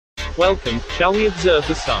Welcome, shall we observe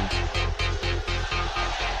the sun?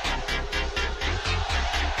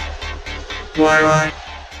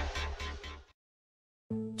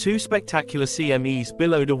 Two spectacular CMEs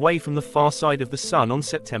billowed away from the far side of the sun on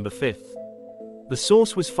September 5th. The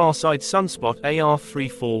source was Farside sunspot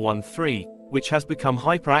AR3413, which has become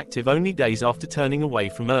hyperactive only days after turning away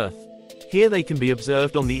from Earth. Here they can be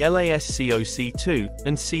observed on the LASCOC2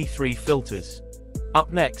 and C3 filters.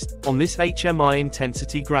 Up next, on this HMI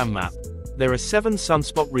intensity gram map, there are 7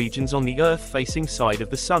 sunspot regions on the Earth-facing side of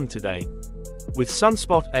the Sun today, with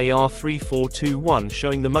sunspot AR3421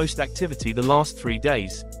 showing the most activity the last 3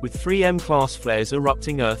 days, with 3 M-class flares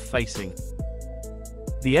erupting Earth-facing.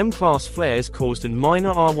 The M-class flares caused a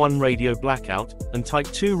minor R1 radio blackout, and Type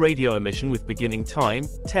 2 radio emission with beginning time,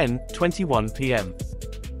 10:21 p.m.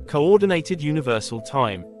 Coordinated Universal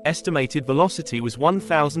Time. Estimated velocity was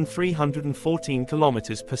 1,314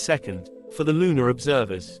 km per second. For the lunar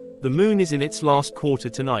observers, the moon is in its last quarter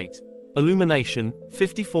tonight. Illumination,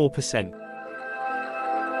 54%.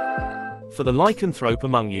 For the lycanthrope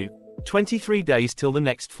among you, 23 days till the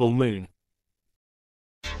next full moon.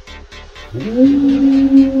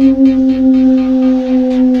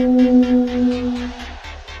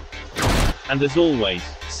 And as always,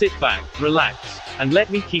 sit back, relax, and let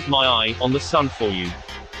me keep my eye on the sun for you.